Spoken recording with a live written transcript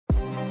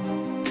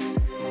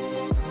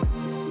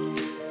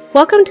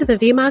Welcome to the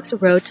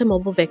VMOX Road to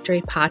Mobile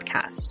Victory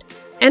podcast.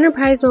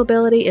 Enterprise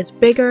mobility is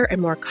bigger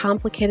and more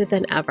complicated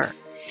than ever.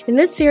 In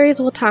this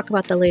series, we'll talk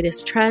about the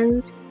latest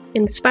trends,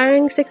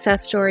 inspiring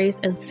success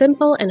stories, and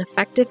simple and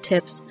effective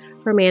tips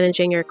for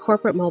managing your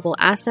corporate mobile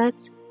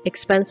assets,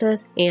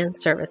 expenses, and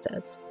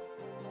services.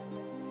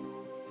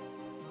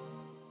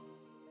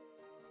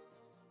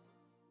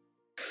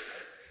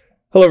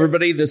 Hello,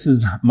 everybody. This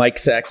is Mike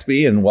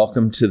Saxby, and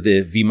welcome to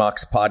the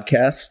VMOX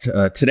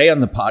podcast. Today on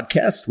the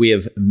podcast, we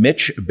have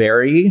Mitch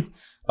Berry,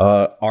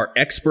 our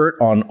expert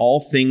on all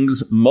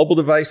things mobile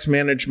device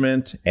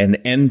management and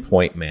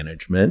endpoint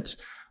management.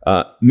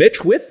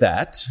 Mitch, with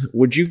that,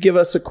 would you give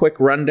us a quick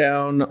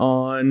rundown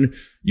on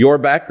your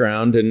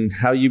background and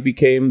how you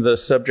became the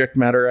subject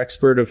matter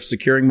expert of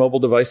securing mobile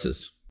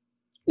devices?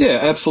 Yeah,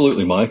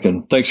 absolutely, Mike.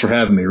 And thanks for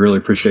having me. Really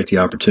appreciate the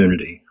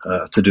opportunity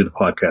to do the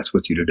podcast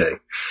with you today.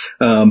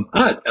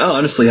 I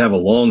honestly have a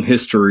long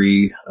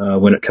history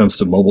when it comes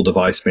to mobile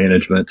device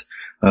management,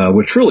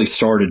 which really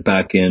started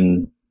back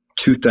in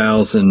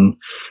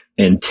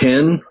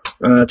 2010,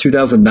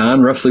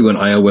 2009, roughly when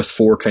iOS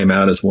 4 came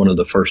out as one of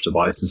the first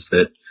devices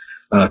that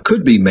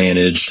could be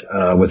managed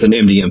with an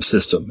MDM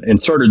system, and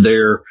started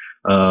there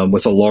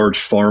with a large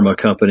pharma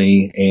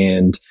company.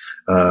 And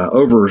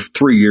over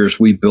 3 years,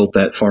 we built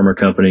that pharma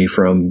company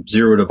from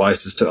 0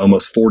 devices to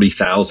almost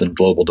 40,000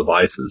 global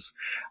devices.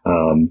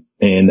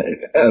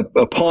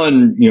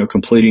 Upon,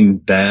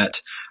 completing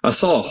that, I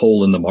saw a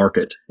hole in the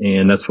market,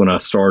 and that's when I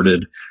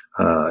started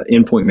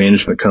endpoint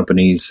management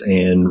companies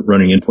and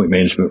running endpoint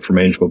management for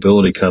managed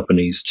mobility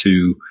companies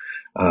to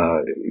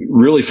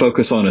really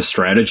focus on a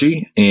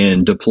strategy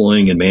and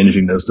deploying and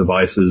managing those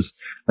devices,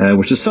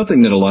 which is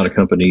something that a lot of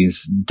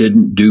companies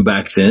didn't do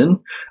back then,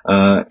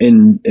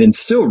 and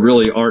still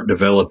really aren't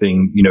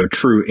developing,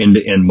 true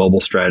end-to-end mobile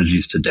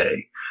strategies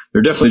today.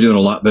 They're definitely doing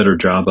a lot better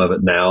job of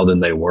it now than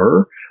they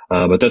were,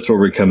 but that's where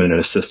we come in and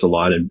assist a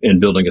lot in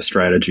building a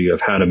strategy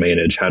of how to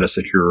manage, how to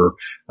secure,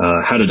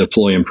 how to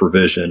deploy and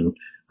provision,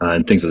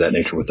 and things of that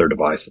nature with their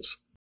devices.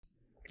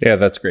 Yeah,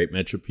 that's great,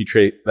 Mitch.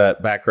 Appreciate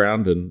that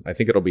background, and I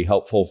think it'll be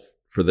helpful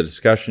for the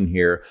discussion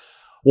here.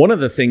 One of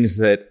the things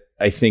that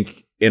I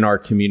think in our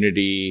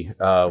community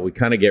we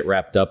kind of get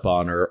wrapped up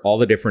on are all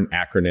the different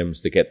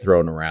acronyms that get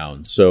thrown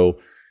around. So,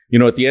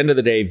 at the end of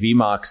the day,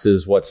 VMOX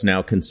is what's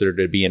now considered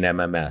to be an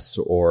MMS,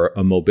 or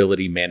a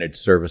mobility managed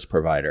service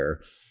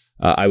provider.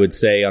 I would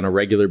say on a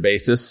regular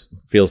basis,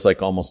 feels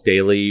like almost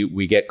daily,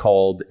 we get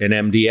called an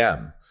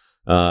MDM,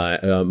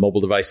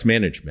 mobile device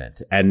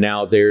management, and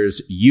now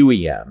there's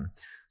UEM.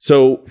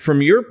 So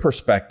from your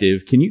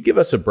perspective, can you give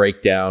us a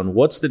breakdown?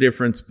 What's the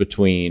difference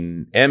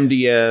between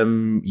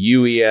MDM,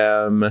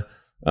 UEM?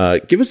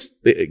 Give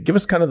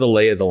us kind of the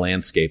lay of the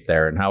landscape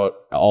there and how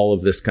all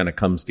of this kind of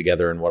comes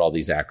together and what all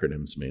these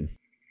acronyms mean.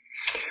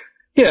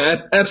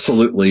 Yeah,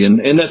 absolutely.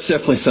 And that's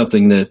definitely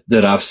something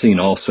that I've seen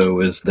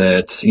also, is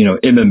that,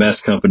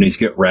 MMS companies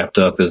get wrapped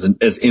up as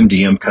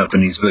MDM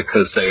companies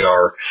because they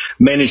are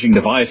managing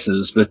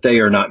devices, but they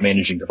are not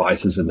managing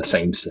devices in the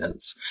same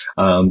sense.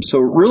 So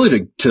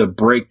really to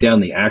break down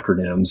the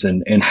acronyms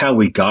and how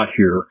we got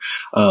here,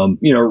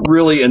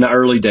 really in the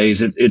early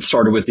days, it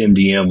started with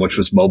MDM, which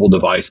was mobile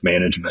device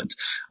management,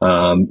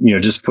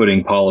 just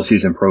putting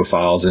policies and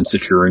profiles and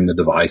securing the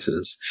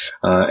devices.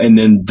 And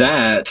then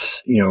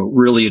that,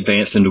 really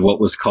advanced into what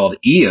was called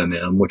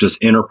EMM, which is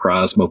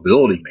enterprise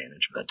mobility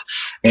management.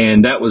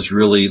 And that was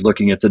really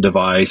looking at the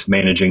device,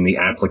 managing the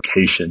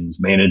applications,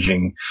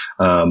 managing,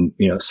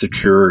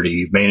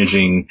 security,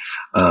 managing,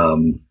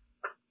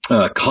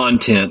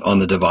 content on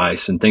the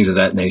device and things of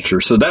that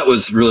nature. So that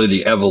was really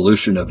the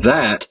evolution of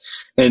that.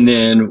 And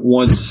then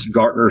once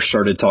Gartner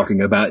started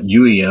talking about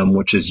UEM,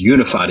 which is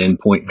Unified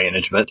Endpoint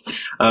Management,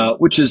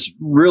 which is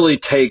really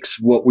takes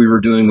what we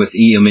were doing with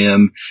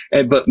EMM,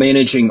 but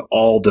managing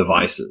all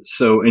devices.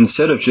 So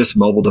instead of just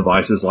mobile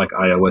devices like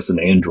iOS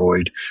and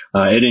Android,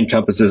 it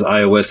encompasses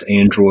iOS,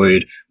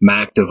 Android,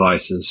 Mac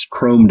devices,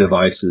 Chrome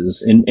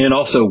devices, and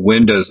also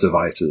Windows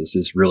devices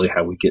is really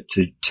how we get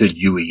to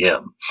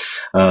UEM.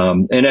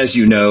 And as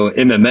you know,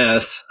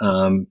 MMS,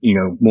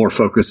 more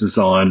focuses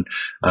on,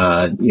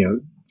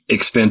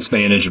 expense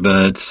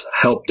management,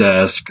 help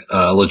desk,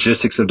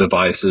 logistics of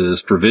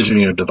devices,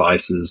 provisioning of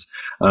devices,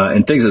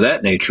 and things of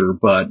that nature.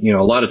 But,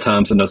 a lot of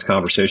times in those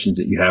conversations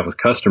that you have with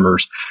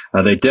customers,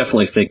 they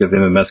definitely think of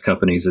MMS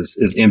companies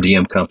as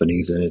MDM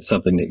companies. And it's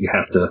something that you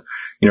have to,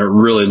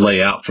 really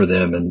lay out for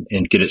them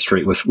and get it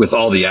straight with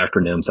all the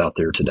acronyms out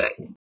there today.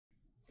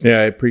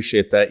 Yeah, I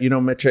appreciate that.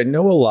 Mitch, I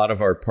know a lot of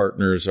our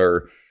partners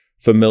are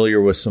familiar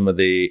with some of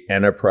the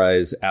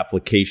enterprise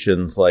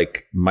applications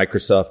like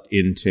Microsoft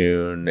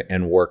Intune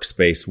and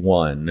Workspace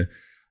ONE.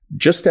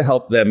 Just to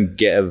help them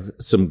give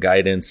some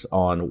guidance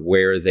on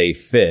where they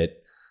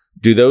fit,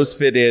 do those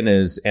fit in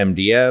as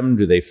MDM?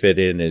 Do they fit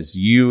in as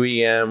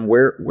UEM?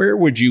 Where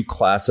would you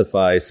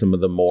classify some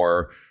of the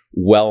more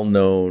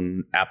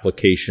well-known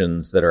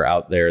applications that are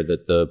out there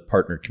that the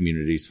partner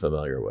community is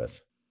familiar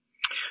with?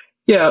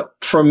 Yeah,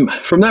 from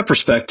that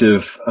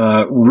perspective,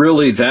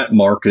 really that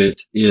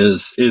market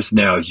is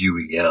now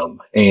UEM,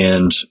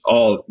 and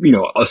all,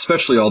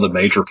 especially all the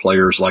major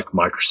players like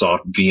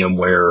Microsoft,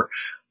 VMware,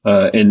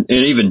 and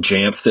even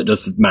Jamf that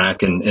does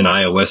Mac and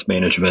iOS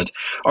management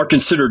are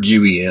considered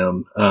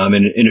UEM.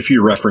 And if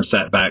you reference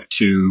that back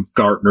to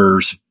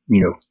Gartner's,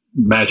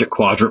 Magic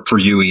Quadrant for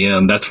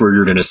UEM, that's where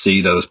you're going to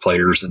see those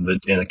players and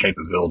the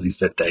capabilities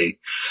that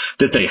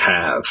they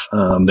have.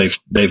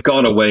 They've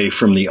gone away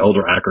from the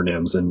older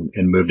acronyms and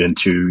moved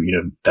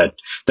into, that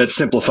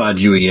simplified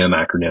UEM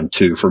acronym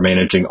too for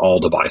managing all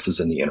devices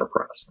in the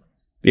enterprise.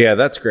 Yeah,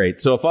 that's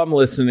great. So if I'm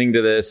listening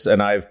to this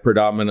and I've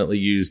predominantly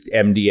used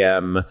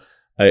MDM,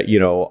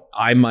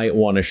 I might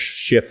want to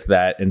shift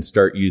that and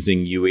start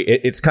using UE.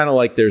 It's kind of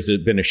like there's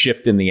been a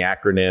shift in the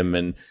acronym,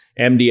 and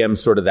MDM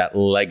sort of that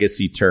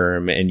legacy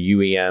term, and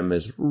UEM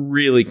is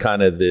really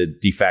kind of the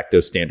de facto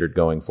standard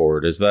going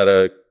forward. Is that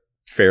a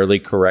fairly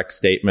correct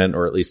statement,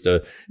 or at least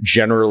a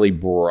generally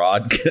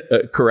broad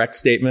correct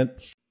statement?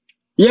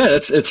 Yeah,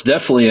 it's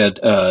definitely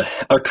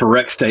a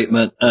correct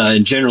statement,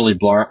 and generally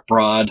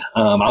broad.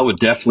 I would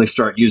definitely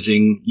start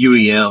using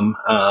UEM,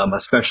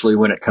 especially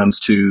when it comes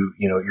to,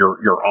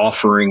 your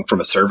offering from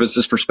a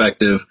services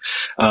perspective,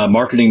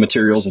 marketing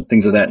materials and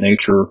things of that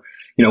nature.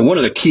 One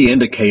of the key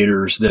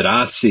indicators that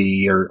I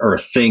see or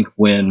think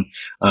when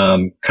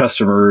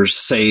customers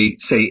say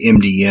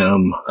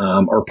MDM,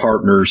 or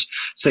partners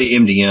say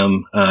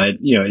MDM,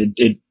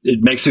 it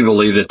makes me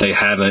believe that they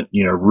haven't,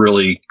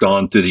 really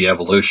gone through the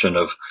evolution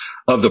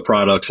of the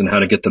products and how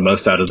to get the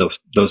most out of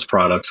those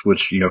products,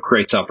 which,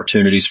 creates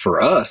opportunities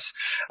for us.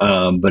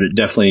 But it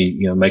definitely,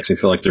 makes me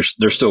feel like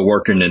they're still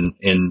working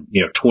in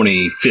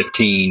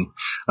 2015,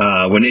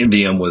 when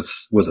MDM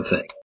was a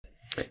thing.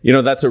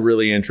 That's a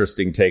really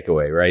interesting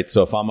takeaway, right?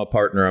 So if I'm a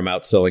partner, I'm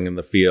out selling in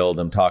the field,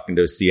 I'm talking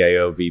to a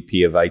CIO,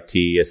 VP of IT,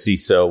 a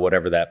CISO,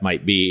 whatever that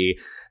might be,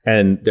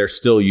 and they're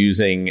still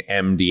using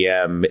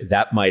MDM,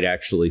 that might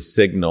actually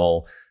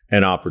signal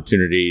an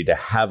opportunity to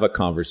have a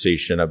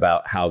conversation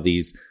about how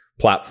these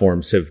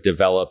platforms have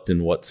developed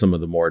and what some of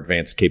the more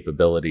advanced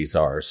capabilities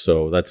are.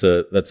 So that's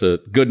a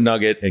good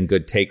nugget and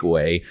good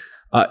takeaway.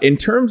 In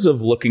terms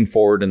of looking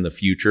forward in the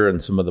future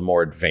and some of the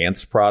more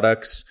advanced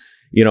products,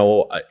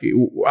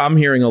 I'm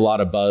hearing a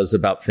lot of buzz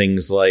about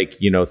things like,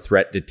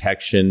 threat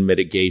detection,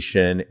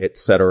 mitigation, et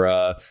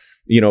cetera.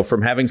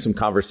 From having some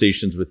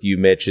conversations with you,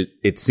 Mitch,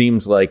 it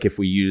seems like if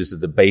we use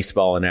the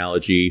baseball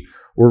analogy,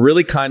 we're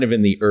really kind of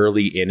in the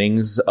early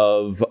innings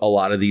of a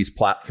lot of these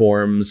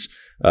platforms.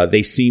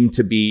 They seem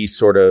to be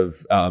sort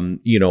of,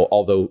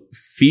 although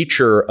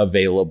feature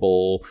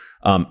available,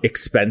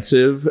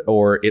 expensive,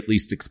 or at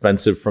least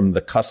expensive from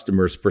the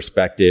customer's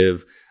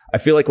perspective. I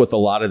feel like with a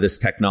lot of this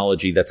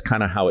technology, that's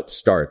kind of how it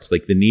starts.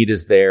 Like the need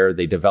is there.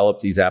 They develop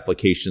these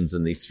applications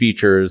and these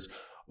features.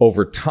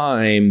 Over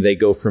time, they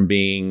go from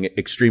being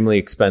extremely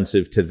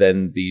expensive to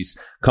then these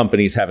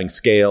companies having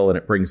scale, and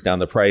it brings down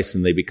the price,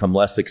 and they become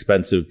less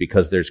expensive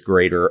because there's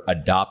greater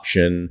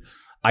adoption.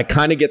 I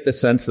kind of get the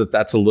sense that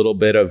that's a little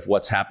bit of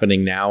what's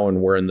happening now,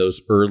 and we're in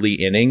those early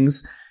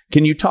innings.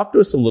 Can you talk to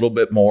us a little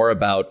bit more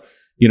about,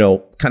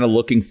 kind of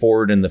looking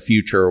forward in the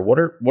future? What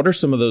are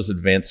some of those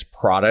advanced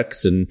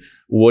products, and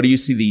what do you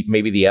see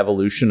maybe the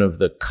evolution of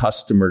the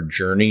customer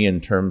journey in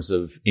terms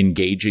of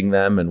engaging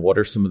them? And what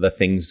are some of the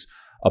things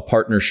a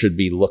partner should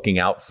be looking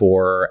out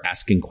for,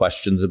 asking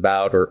questions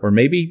about, or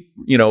maybe,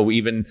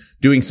 even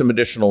doing some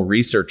additional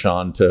research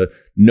on to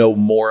know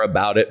more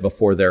about it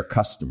before their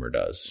customer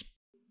does?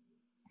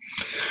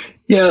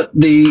 Yeah,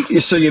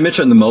 so you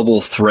mentioned the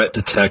mobile threat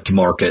detect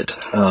market,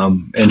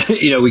 and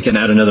we can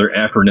add another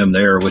acronym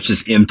there, which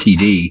is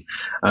MTD.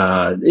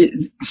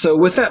 So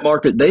with that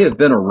market, they have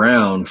been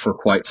around for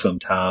quite some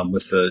time.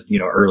 With the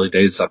early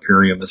days,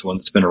 Hyperion is one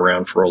that's been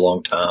around for a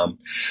long time,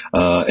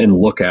 and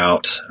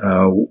Lookout.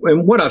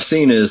 And what I've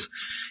seen is,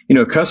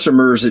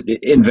 customers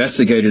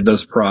investigated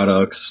those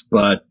products,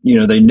 but,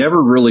 they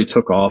never really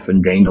took off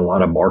and gained a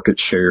lot of market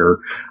share,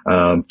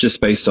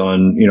 just based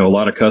on, a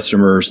lot of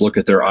customers look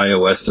at their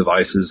iOS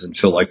devices and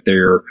feel like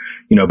they're,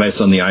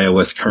 based on the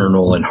iOS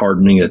kernel and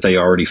hardening, that they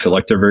already feel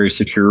like they're very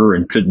secure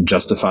and couldn't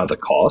justify the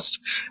cost.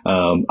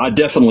 I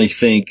definitely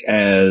think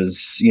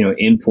as,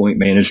 endpoint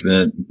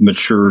management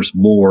matures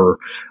more,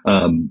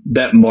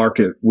 that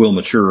market will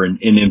mature in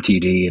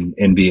MTD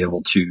and be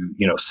able to,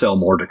 sell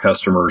more to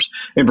customers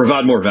and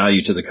provide more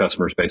value to the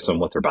customers based on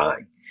what they're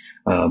buying.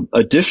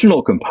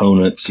 Additional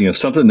components,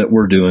 something that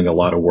we're doing a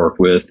lot of work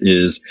with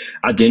is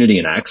identity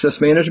and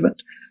access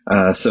management.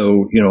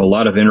 So, a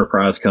lot of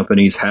enterprise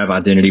companies have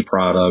identity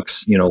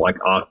products, like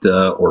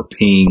Okta or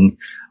Ping,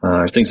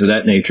 things of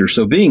that nature.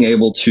 So being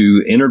able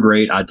to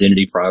integrate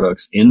identity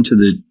products into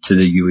the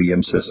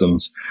UEM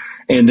systems,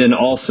 and then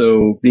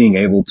also being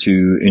able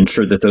to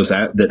ensure that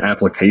that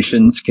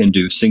applications can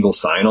do single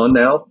sign-on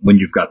now when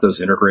you've got those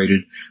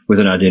integrated with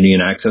an identity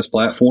and access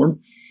platform.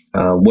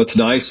 What's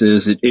nice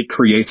is it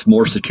creates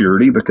more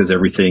security because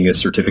everything is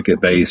certificate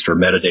based or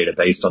metadata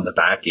based on the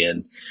back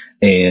end.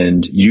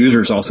 And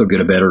users also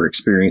get a better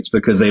experience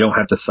because they don't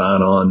have to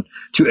sign on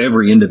to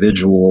every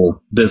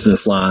individual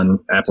business line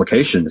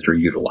application that they're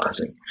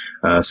utilizing.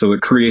 So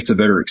it creates a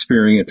better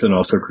experience and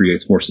also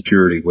creates more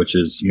security, which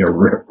is,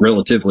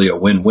 relatively a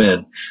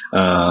win-win,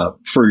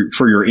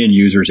 for your end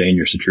users and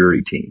your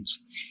security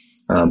teams.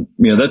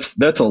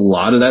 That's a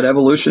lot of that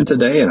evolution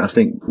today. And I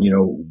think,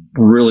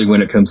 really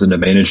when it comes into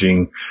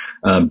managing,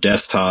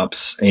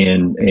 desktops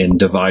and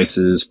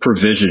devices,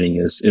 provisioning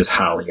is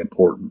highly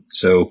important.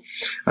 So,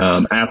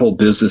 Apple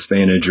Business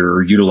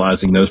Manager,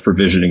 utilizing those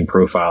provisioning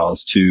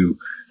profiles to,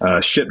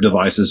 ship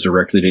devices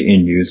directly to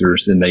end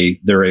users, and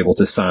they're able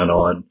to sign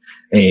on,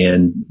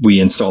 and we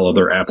install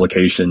other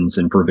applications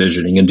and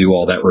provisioning and do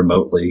all that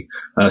remotely.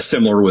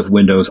 Similar with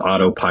Windows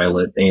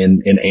Autopilot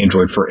and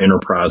Android for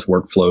enterprise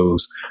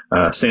workflows,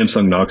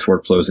 Samsung Knox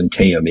workflows, and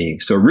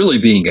KME. So really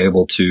being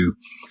able to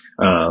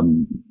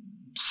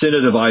send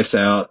a device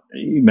out,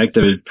 make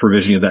the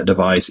provisioning of that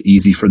device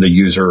easy for the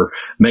user,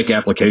 make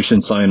application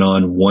sign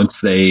on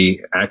once they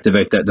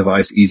activate that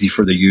device easy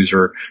for the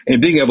user,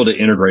 and being able to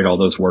integrate all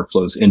those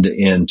workflows end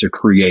to end to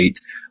create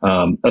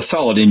a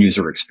solid end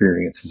user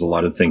experience is a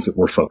lot of the things that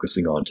we're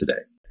focusing on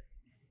today.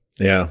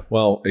 Yeah.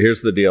 Well,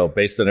 here's the deal.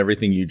 Based on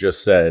everything you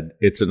just said,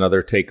 it's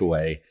another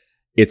takeaway.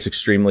 It's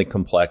extremely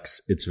complex.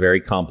 It's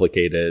very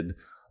complicated.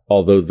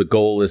 Although the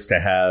goal is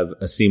to have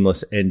a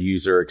seamless end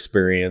user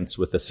experience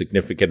with a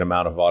significant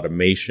amount of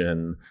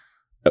automation,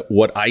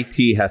 what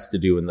IT has to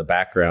do in the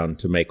background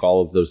to make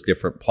all of those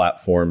different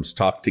platforms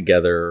talk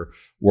together,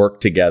 work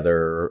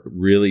together,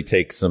 really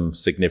take some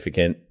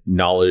significant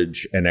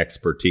knowledge and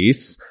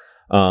expertise.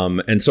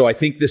 And so I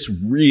think this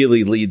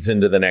really leads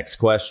into the next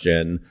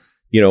question.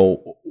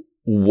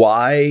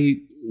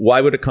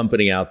 Why would a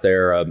company out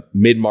there, a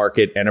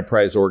mid-market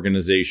enterprise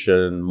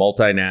organization,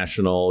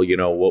 multinational,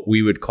 what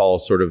we would call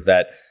sort of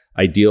that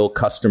ideal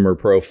customer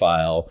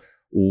profile,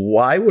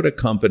 why would a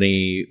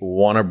company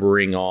want to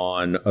bring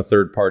on a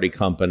third-party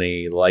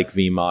company like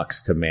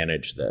VMOX to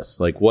manage this?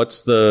 Like, what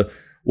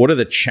are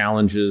the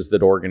challenges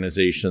that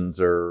organizations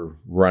are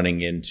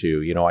running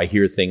into? I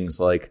hear things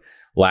like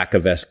lack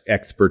of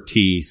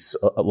expertise,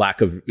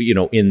 lack of,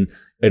 in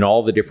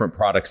all the different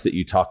products that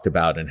you talked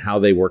about and how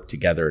they work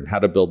together and how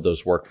to build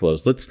those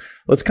workflows.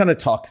 Let's kind of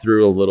talk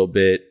through a little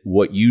bit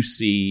what you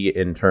see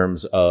in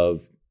terms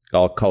of,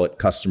 I'll call it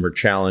customer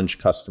challenge,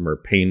 customer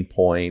pain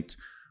point.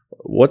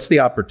 What's the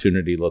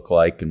opportunity look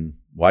like, and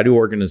why do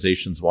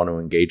organizations want to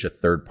engage a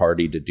third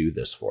party to do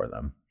this for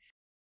them?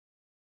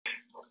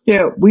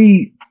 Yeah,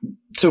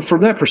 so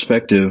from that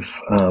perspective,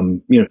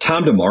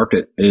 time to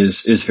market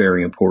is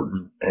very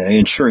important.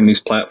 Ensuring these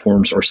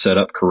platforms are set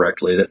up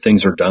correctly, that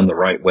things are done the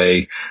right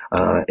way.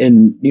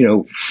 And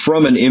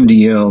from an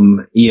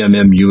MDM,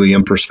 EMM,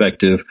 UEM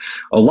perspective,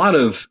 a lot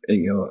of,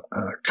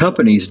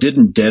 companies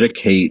didn't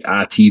dedicate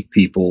IT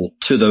people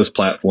to those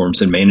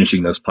platforms and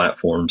managing those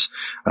platforms,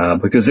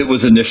 because it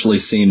was initially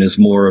seen as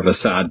more of a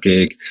side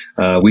gig.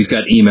 We've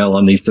got email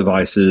on these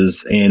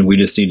devices and we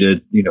just need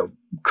to,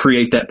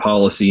 create that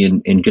policy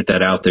and get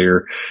that out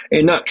there,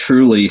 and not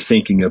truly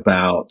thinking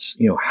about,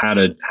 how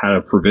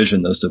to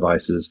provision those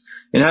devices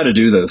and how to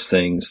do those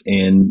things.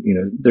 And,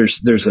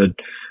 there's a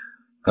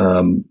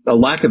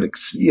lack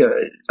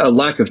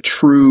of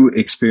true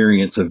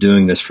experience of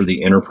doing this for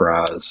the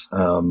enterprise,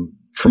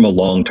 from a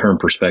long-term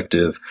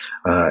perspective,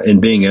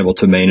 and being able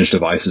to manage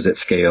devices at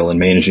scale and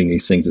managing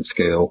these things at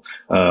scale,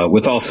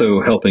 with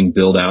also helping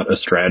build out a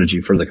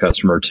strategy for the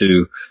customer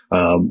too.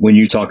 When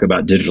you talk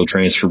about digital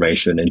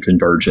transformation and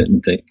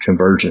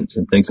convergence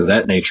and things of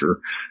that nature,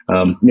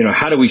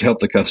 how do we help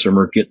the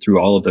customer get through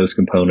all of those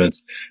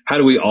components? How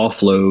do we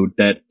offload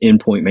that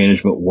endpoint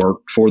management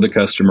work for the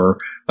customer,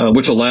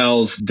 which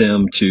allows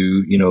them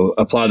to,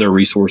 apply their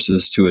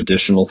resources to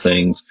additional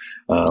things,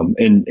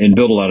 and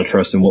build a lot of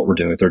trust in what we're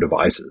doing with their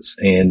devices.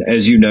 And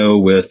as you know,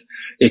 with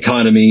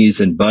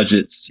economies and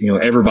budgets,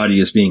 everybody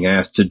is being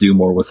asked to do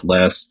more with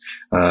less,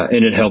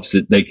 and it helps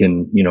that they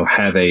can,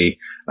 have a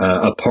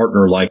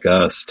partner like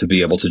us to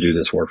be able to do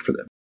this work for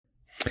them.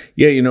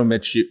 Yeah,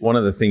 Mitch, one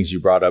of the things you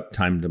brought up,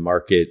 time to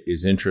market,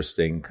 is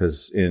interesting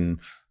because in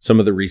some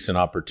of the recent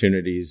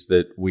opportunities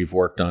that we've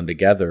worked on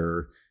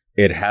together,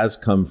 it has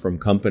come from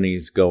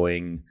companies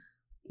going,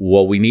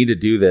 well, we need to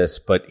do this,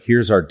 but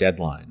here's our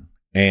deadline.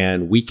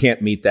 And we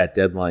can't meet that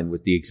deadline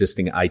with the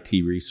existing IT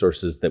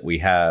resources that we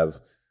have.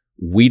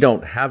 We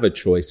don't have a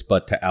choice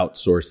but to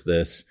outsource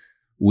this.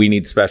 We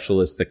need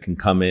specialists that can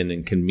come in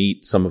and can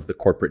meet some of the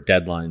corporate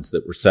deadlines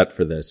that were set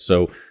for this.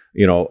 So,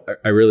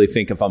 I really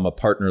think if I'm a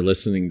partner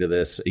listening to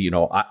this,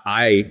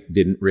 I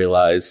didn't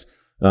realize,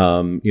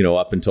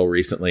 up until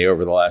recently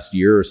over the last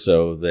year or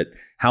so, that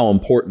how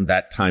important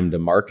that time to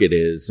market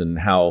is and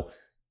how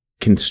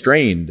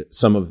constrained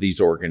some of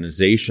these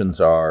organizations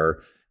are,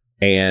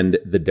 and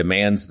the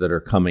demands that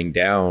are coming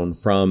down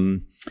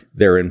from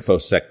their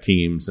InfoSec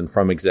teams and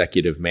from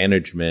executive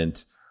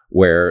management,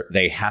 where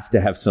they have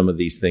to have some of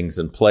these things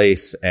in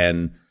place.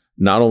 And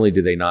not only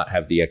do they not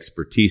have the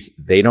expertise,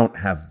 they don't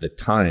have the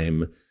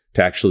time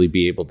to actually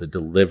be able to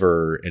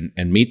deliver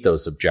and meet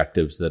those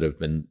objectives that have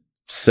been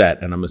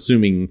set. And I'm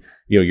assuming,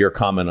 your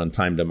comment on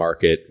time to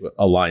market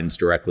aligns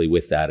directly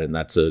with that. And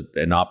that's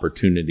an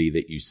opportunity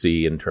that you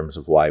see in terms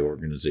of why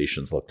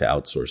organizations look to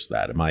outsource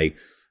that. Am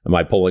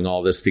I pulling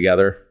all this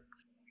together?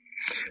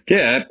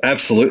 Yeah,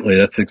 absolutely.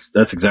 That's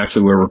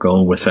exactly where we're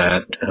going with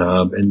that.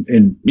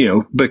 And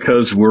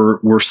because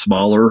we're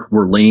smaller,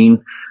 we're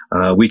lean,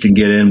 we can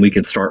get in, we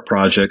can start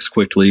projects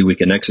quickly, we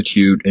can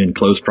execute and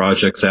close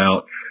projects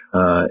out,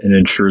 and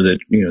ensure that,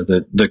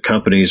 the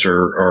companies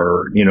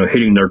are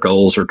hitting their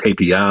goals or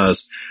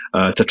KPIs,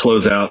 to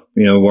close out,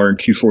 we're in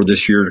Q4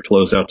 this year to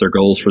close out their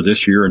goals for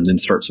this year and then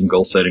start some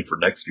goal setting for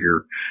next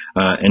year.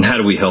 And how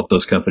do we help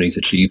those companies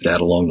achieve that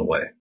along the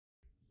way?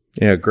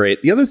 Yeah,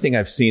 great. The other thing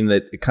I've seen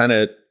that kind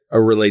of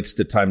relates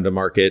to time to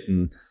market,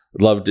 and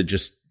I'd love to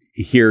just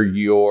hear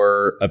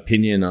your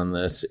opinion on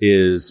this,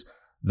 is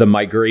the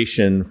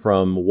migration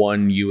from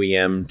one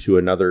UEM to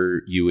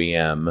another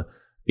UEM.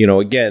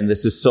 Again,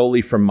 this is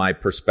solely from my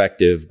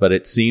perspective, but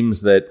it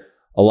seems that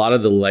a lot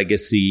of the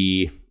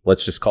legacy,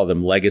 let's just call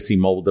them legacy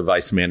mobile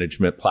device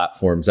management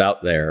platforms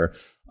out there,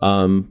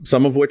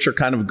 some of which are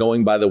kind of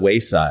going by the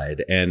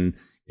wayside. And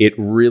it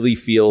really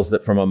feels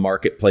that from a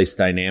marketplace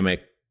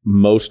dynamic,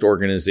 most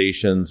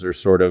organizations are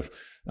sort of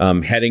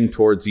heading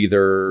towards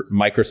either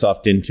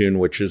Microsoft Intune,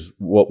 which is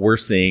what we're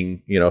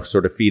seeing,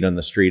 sort of feet on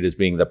the street as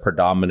being the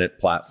predominant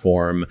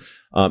platform,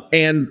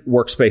 and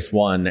Workspace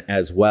ONE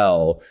as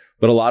well.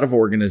 But a lot of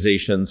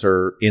organizations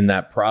are in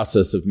that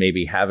process of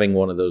maybe having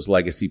one of those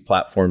legacy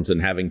platforms and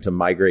having to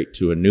migrate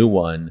to a new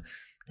one.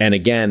 And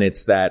again,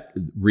 it's that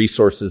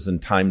resources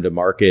and time to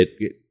market.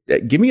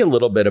 Give me a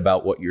little bit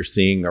about what you're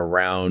seeing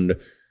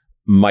around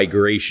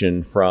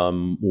migration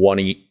from one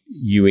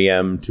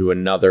UEM to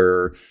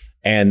another,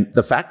 and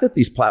the fact that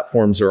these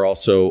platforms are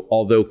also,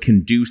 although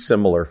can do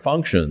similar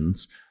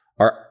functions,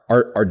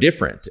 are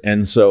different.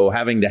 And so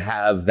having to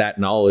have that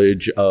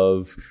knowledge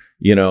of,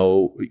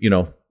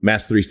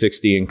 Mass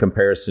 360 in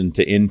comparison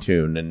to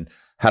Intune, and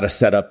how to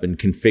set up and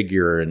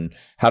configure and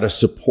how to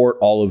support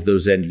all of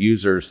those end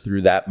users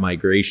through that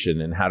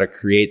migration, and how to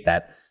create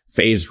that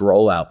phased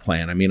rollout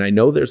plan. I mean, I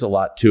know there's a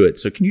lot to it.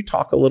 So can you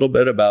talk a little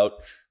bit about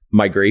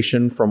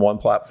migration from one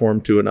platform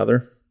to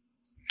another?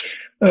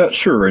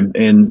 Sure. And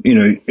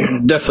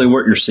definitely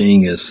what you're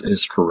seeing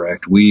is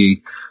correct.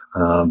 We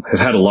have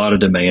had a lot of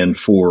demand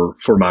for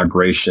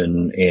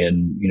migration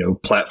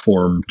and,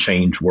 platform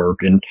change work.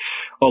 And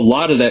a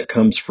lot of that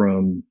comes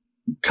from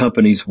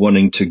companies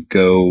wanting to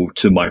go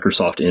to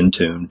Microsoft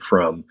Intune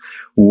from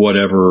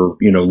whatever,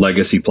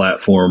 legacy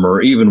platform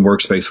or even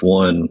Workspace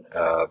ONE,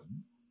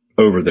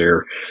 over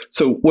there.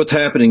 So what's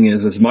happening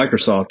is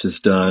Microsoft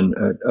has done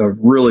a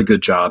really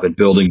good job at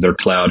building their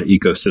cloud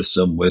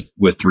ecosystem with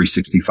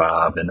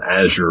 365 and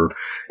Azure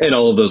and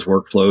all of those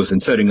workflows,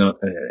 and setting up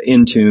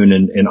Intune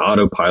and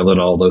Autopilot,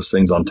 all those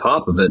things on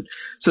top of it,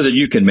 so that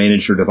you can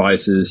manage your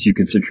devices, you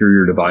can secure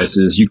your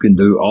devices, you can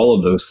do all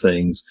of those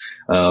things.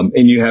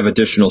 And you have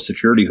additional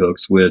security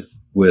hooks with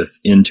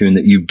Intune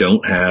that you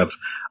don't have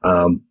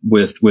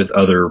with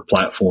other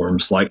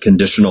platforms, like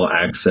conditional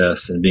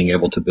access and being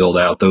able to build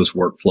out those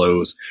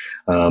workflows,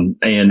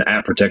 and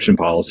app protection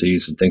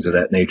policies and things of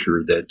that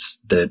nature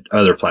that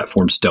other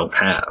platforms don't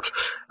have.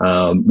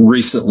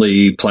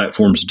 Recently,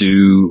 platforms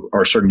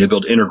are starting to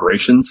build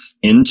integrations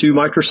into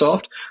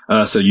Microsoft,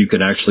 so you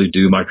can actually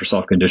do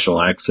Microsoft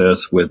conditional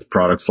access with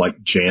products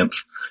like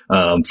Jamf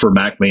for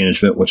Mac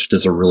management, which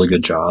does a really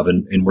good job.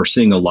 And we're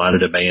seeing a lot of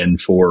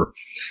demand for,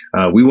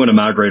 we want to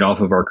migrate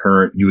off of our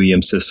current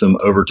UEM system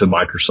over to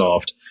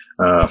Microsoft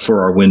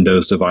for our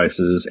Windows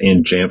devices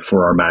and Jamf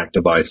for our Mac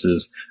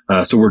devices.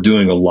 So we're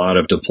doing a lot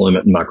of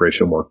deployment and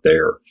migration work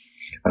there.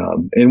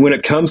 And when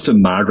it comes to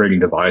migrating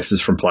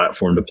devices from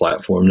platform to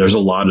platform, there's a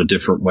lot of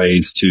different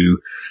ways to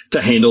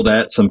handle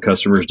that. Some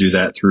customers do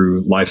that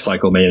through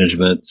lifecycle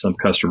management. Some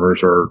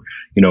customers are,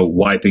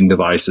 wiping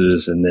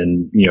devices and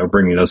then,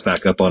 bringing those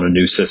back up on a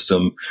new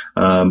system.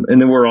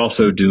 And then we're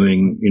also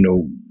doing,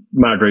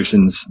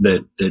 migrations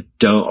that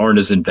aren't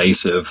as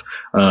invasive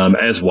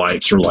as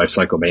wipes or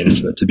lifecycle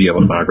management, to be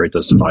able to migrate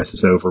those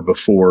devices over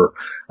before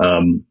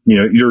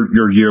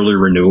your yearly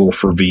renewal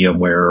for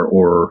VMware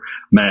or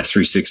Mass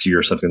 360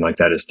 or something like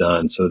that is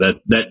done. So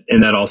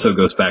that also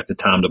goes back to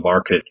time to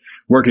market,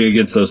 working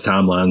against those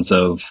timelines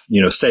of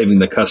saving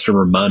the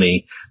customer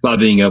money by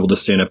being able to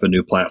stand up a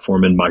new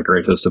platform and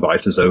migrate those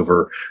devices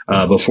over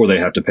before they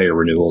have to pay a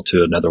renewal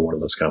to another one of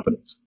those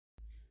companies.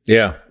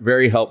 Yeah,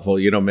 very helpful.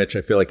 Mitch,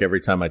 I feel like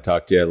every time I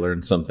talk to you, I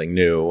learn something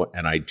new,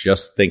 and I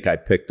just think I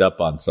picked up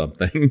on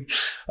something.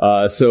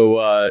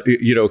 So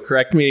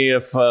correct me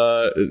if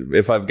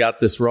I've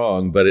got this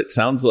wrong, but it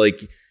sounds like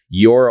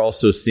you're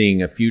also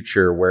seeing a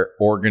future where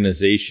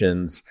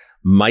organizations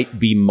might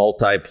be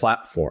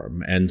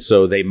multi-platform. And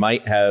so they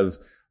might have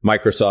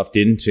Microsoft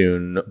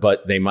Intune,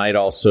 but they might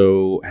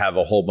also have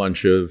a whole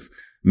bunch of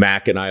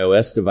Mac and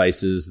iOS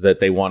devices that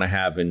they want to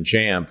have in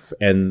Jamf.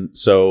 And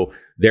so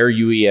their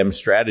UEM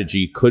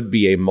strategy could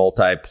be a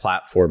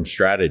multi-platform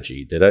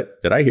strategy.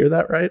 Did I hear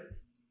that right?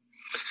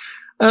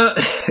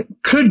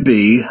 Could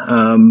be.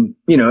 The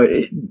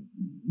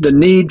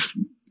need.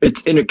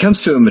 It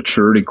comes to a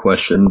maturity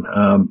question.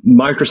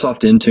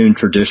 Microsoft Intune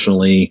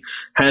traditionally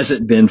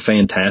hasn't been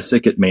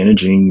fantastic at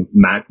managing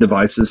Mac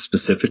devices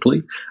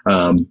specifically.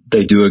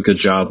 They do a good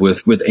job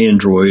with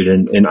Android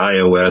and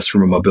iOS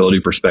from a mobility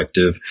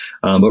perspective.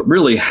 But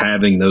really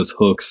having those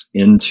hooks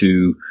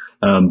into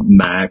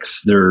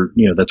Macs,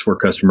 that's where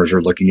customers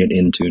are looking at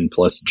Intune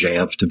plus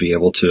Jamf to be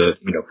able to,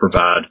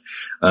 provide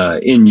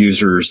end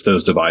users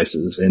those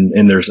devices.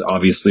 And there's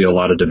obviously a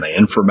lot of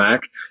demand for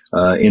Mac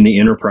in the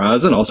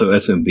enterprise and also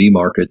SMB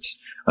markets,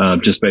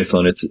 just based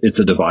on it's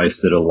a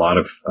device that a lot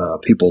of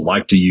people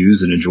like to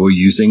use and enjoy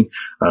using.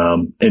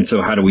 And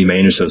so how do we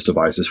manage those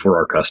devices for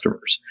our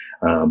customers?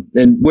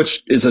 And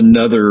which is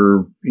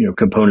another,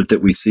 component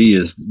that we see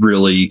is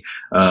really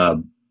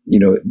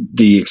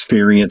the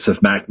experience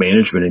of Mac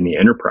management in the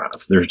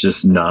enterprise. There's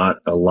just not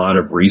a lot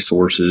of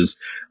resources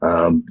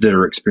that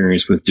are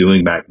experienced with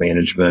doing Mac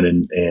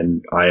management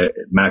and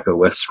Mac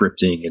OS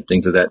scripting and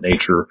things of that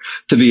nature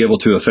to be able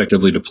to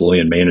effectively deploy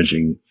and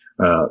managing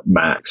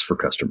Macs for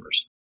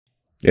customers.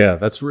 Yeah,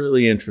 that's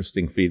really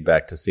interesting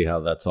feedback to see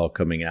how that's all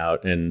coming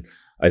out. And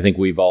I think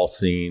we've all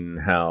seen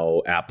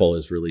how Apple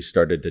has really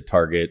started to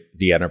target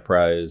the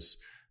enterprise.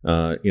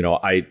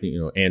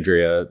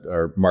 Andrea,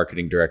 our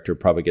marketing director,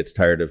 probably gets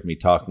tired of me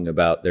talking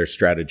about their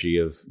strategy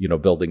of,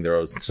 building their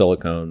own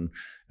silicone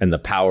and the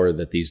power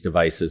that these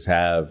devices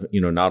have,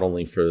 not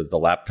only for the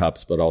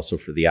laptops, but also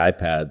for the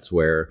iPads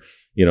where,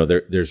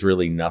 there's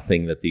really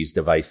nothing that these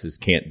devices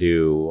can't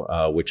do,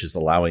 which is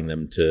allowing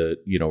them to,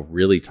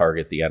 really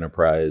target the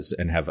enterprise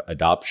and have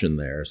adoption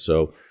there.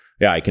 So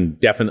yeah, I can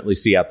definitely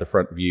see out the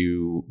front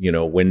view,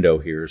 window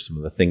here, some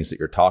of the things that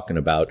you're talking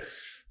about.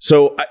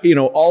 So,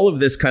 all of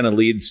this kind of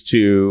leads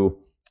to,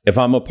 if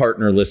I'm a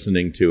partner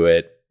listening to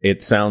it,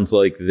 it sounds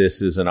like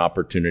this is an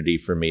opportunity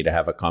for me to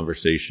have a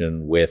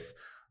conversation with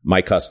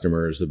my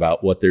customers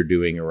about what they're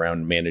doing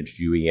around managed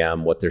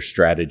UEM, what their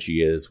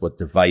strategy is, what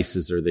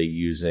devices are they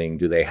using,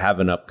 do they have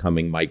an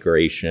upcoming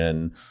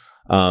migration?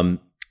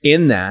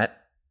 In that,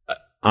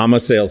 I'm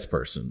a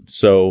salesperson.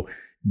 So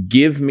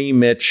give me,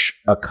 Mitch,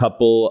 a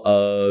couple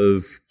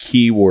of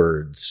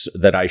keywords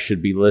that I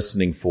should be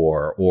listening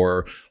for,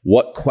 or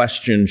what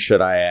question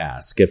should I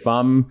ask? If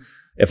I'm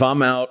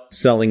out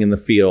selling in the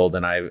field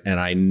and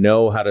I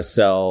know how to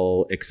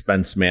sell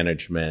expense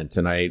management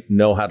and I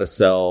know how to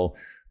sell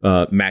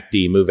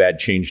MACD, move, add,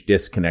 change,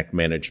 disconnect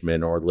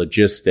management or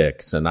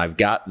logistics, and I've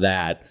got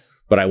that,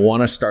 but I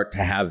want to start to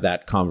have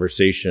that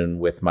conversation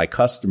with my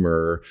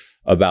customer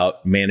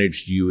about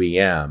managed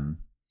UEM.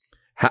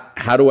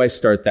 How do I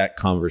start that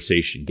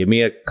conversation? Give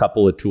me a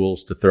couple of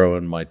tools to throw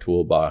in my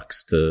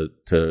toolbox to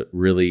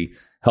really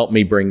help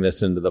me bring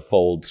this into the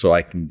fold so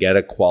I can get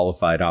a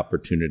qualified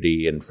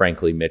opportunity and,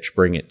 frankly, Mitch,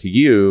 bring it to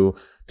you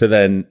to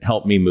then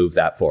help me move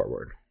that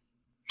forward.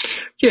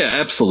 Yeah,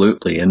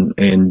 absolutely. And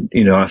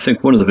I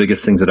think one of the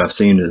biggest things that I've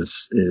seen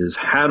is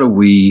how do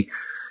we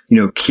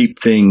keep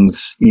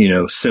things,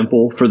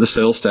 simple for the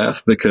sales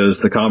staff, because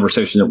the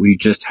conversation that we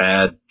just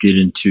had get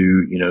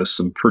into,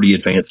 some pretty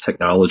advanced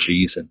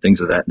technologies and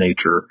things of that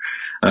nature.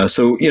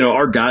 So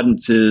our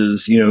guidance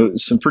is,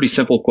 some pretty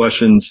simple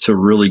questions to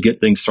really get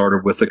things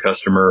started with the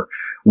customer.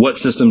 What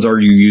systems are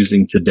you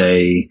using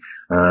today?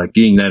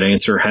 Getting that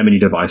answer. How many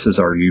devices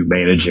are you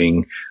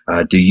managing?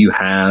 Do you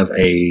have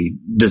a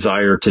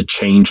desire to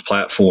change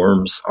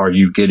platforms? Do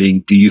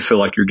you feel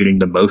like you're getting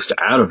the most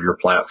out of your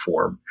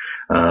platform?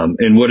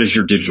 And what is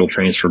your digital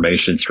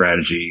transformation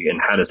strategy,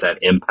 and how does that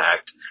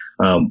impact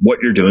what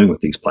you're doing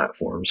with these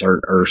platforms?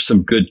 Are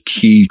some good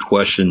key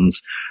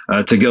questions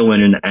to go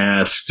in and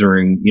ask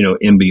during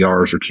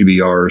MBRs or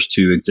QBRs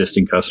to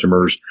existing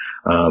customers,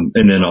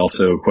 and then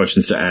also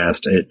questions to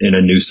ask in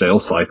a new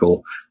sales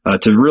cycle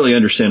to really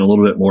understand a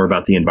little bit more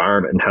about the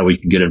environment and how we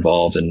can get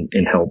involved and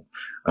help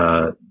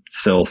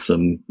sell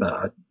some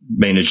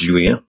managed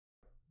UEM.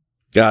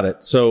 Got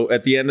it. So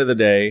at the end of the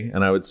day,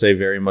 and I would say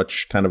very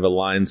much kind of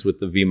aligns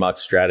with the VMOX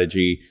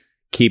strategy,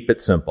 keep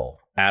it simple.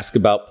 Ask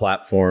about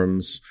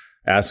platforms,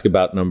 ask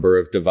about number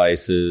of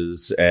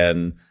devices.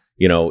 And,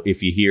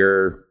 if you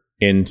hear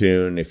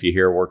Intune, if you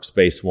hear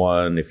Workspace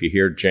ONE, if you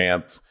hear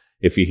Jamf,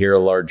 if you hear a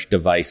large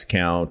device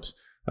count,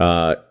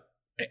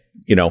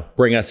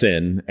 bring us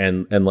in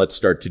and let's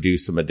start to do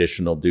some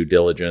additional due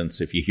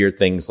diligence. If you hear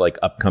things like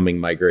upcoming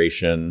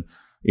migration,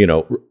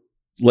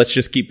 let's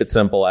just keep it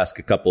simple, ask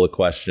a couple of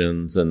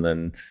questions, and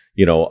then,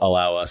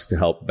 allow us to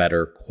help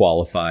better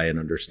qualify and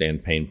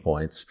understand pain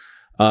points.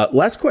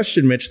 Last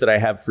question, Mitch, that I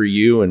have for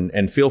you,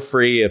 and feel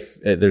free if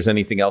there's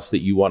anything else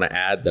that you want to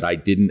add that I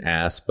didn't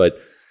ask, but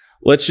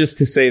let's just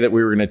to say that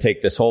we were going to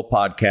take this whole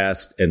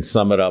podcast and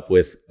sum it up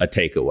with a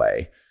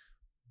takeaway.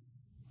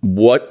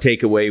 What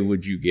takeaway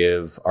would you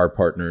give our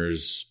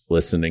partners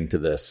listening to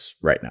this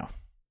right now?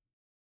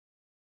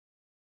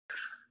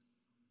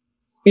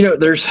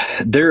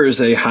 There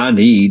is a high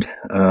need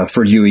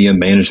for UEM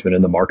management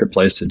in the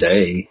marketplace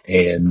today,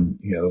 and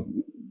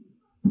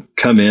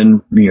come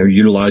in,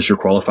 utilize your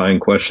qualifying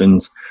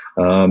questions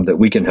that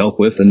we can help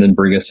with, and then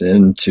bring us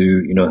in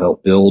to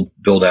help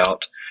build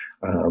out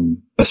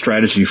a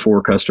strategy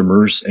for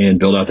customers and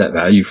build out that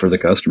value for the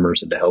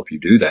customers, and to help you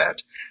do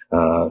that.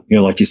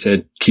 Like you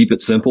said, keep it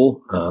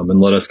simple, and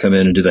let us come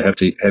in and do the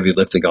heavy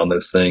lifting on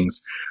those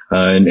things.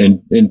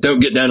 And don't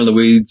get down in the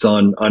weeds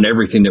on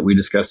everything that we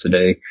discussed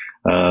today.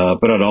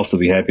 But I'd also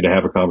be happy to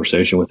have a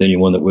conversation with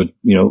anyone that would,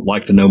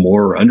 like to know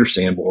more or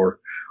understand more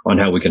on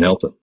how we can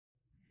help them.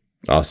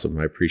 Awesome.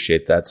 I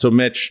appreciate that. So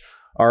Mitch,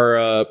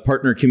 our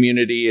partner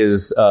community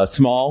is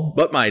small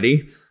but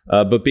mighty.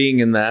 But being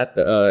in that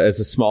as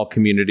a small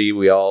community,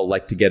 we all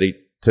like to get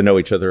to know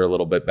each other a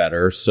little bit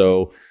better.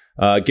 So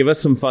give us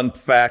some fun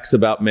facts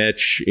about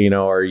Mitch.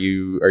 Are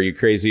you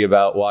crazy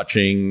about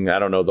watching, I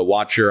don't know, The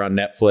Watcher on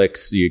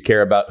Netflix? Do you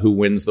care about who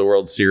wins the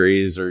World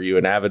Series? Are you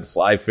an avid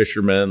fly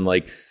fisherman?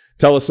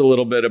 Tell us a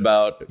little bit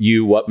about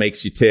you. What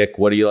makes you tick?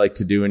 What do you like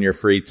to do in your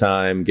free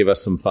time? Give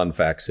us some fun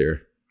facts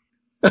here.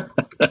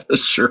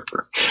 Sure.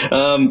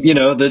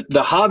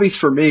 The hobbies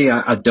for me,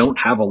 I don't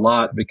have a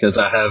lot, because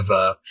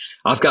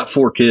I've got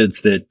 4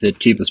 kids that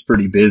keep us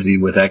pretty busy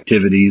with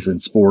activities and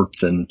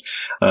sports and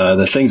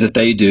the things that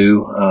they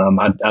do.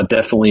 I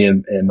definitely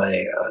am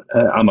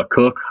I'm a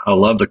cook. I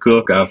love to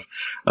cook. I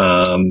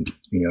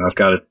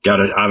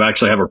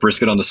actually have a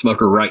brisket on the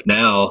smoker right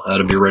now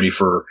to be ready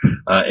for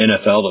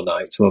NFL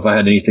tonight. So if I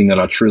had anything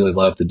that I truly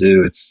love to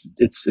do,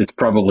 it's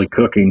probably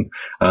cooking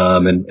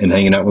and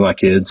hanging out with my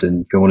kids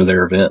and going to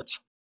their events.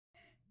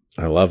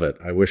 I love it.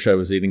 I wish I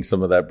was eating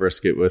some of that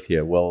brisket with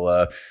you.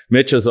 Well,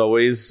 Mitch, as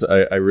always,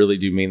 I really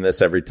do mean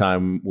this every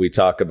time we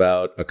talk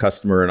about a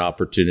customer, an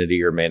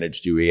opportunity, or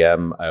managed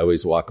UEM. I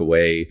always walk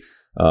away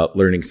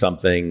learning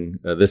something.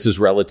 This is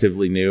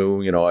relatively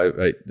new.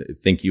 I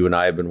think you and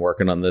I have been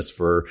working on this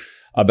for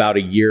about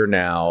a year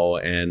now,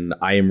 and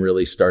I am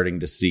really starting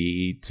to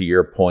see, to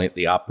your point,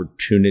 the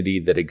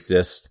opportunity that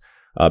exists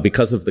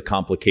because of the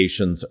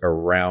complications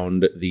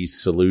around these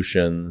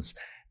solutions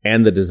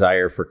and the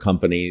desire for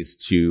companies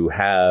to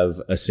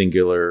have a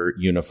singular,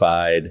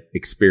 unified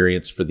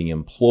experience for the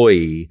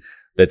employee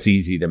that's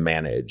easy to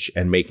manage,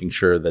 and making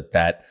sure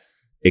that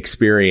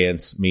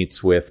experience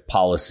meets with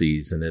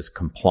policies and is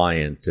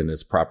compliant and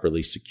is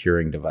properly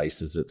securing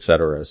devices, et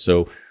cetera.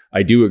 So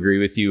I do agree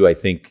with you. I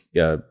think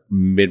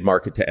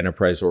mid-market to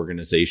enterprise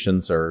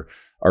organizations are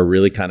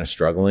really kind of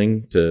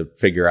struggling to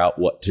figure out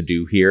what to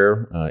do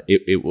here.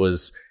 It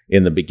was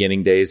in the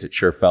beginning days, it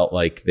sure felt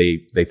like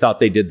they thought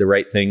they did the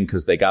right thing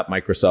because they got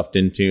Microsoft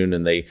Intune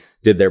and they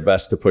did their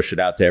best to push it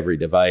out to every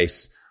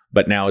device.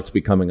 But now it's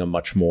becoming a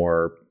much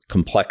more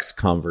complex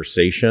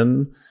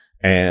conversation,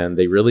 and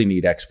they really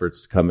need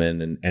experts to come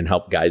in and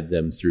help guide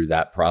them through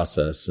that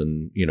process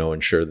and,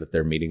 ensure that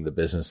they're meeting the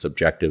business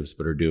objectives,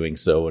 but are doing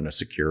so in a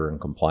secure and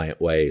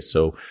compliant way.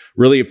 So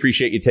really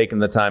appreciate you taking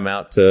the time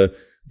out to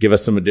give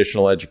us some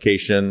additional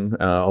education.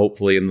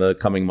 Hopefully in the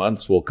coming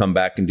months, we'll come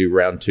back and do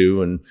round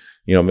 2 and,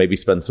 maybe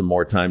spend some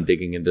more time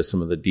digging into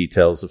some of the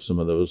details of some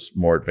of those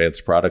more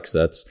advanced product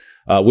sets.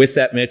 With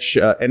that, Mitch,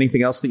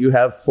 anything else that you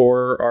have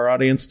for our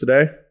audience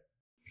today?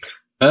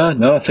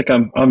 No, I think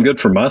I'm good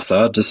for my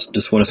side.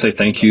 Just want to say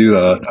thank you.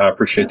 I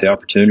appreciate the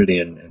opportunity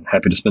and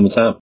happy to spend the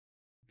time.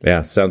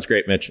 Yeah, sounds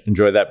great, Mitch.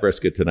 Enjoy that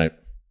brisket tonight.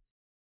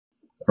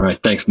 All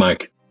right. Thanks,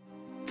 Mike.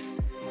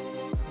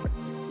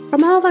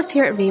 From all of us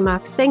here at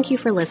VMOX, thank you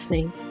for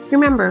listening.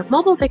 Remember,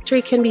 mobile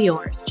victory can be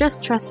yours.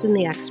 Just trust in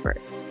the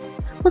experts.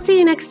 We'll see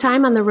you next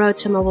time on the road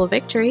to mobile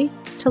victory.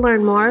 To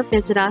learn more,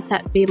 visit us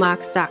at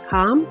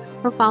vmox.com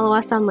or follow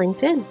us on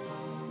LinkedIn.